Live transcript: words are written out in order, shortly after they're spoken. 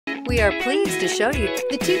We are pleased to show you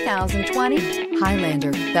the 2020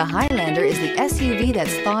 Highlander. The Highlander is the SUV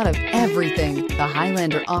that's thought of everything. The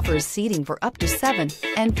Highlander offers seating for up to 7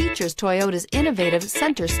 and features Toyota's innovative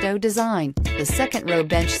center stow design. The second row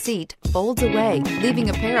bench seat folds away, leaving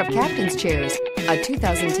a pair of captain's chairs. A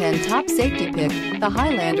 2010 top safety pick, the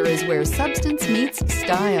Highlander is where substance meets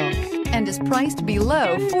style and is priced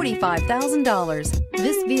below $45,000.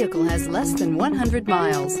 This vehicle has less than 100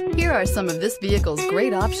 miles. Here are some of this vehicle's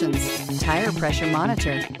great options: tire pressure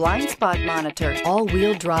monitor, blind spot monitor,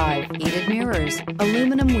 all-wheel drive, heated mirrors,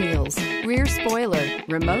 aluminum wheels, rear spoiler,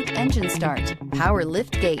 remote engine start, power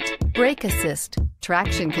lift gate, brake assist,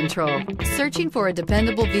 traction control. Searching for a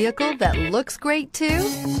dependable vehicle that looks great too?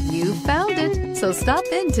 You found it, so stop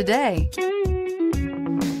in today.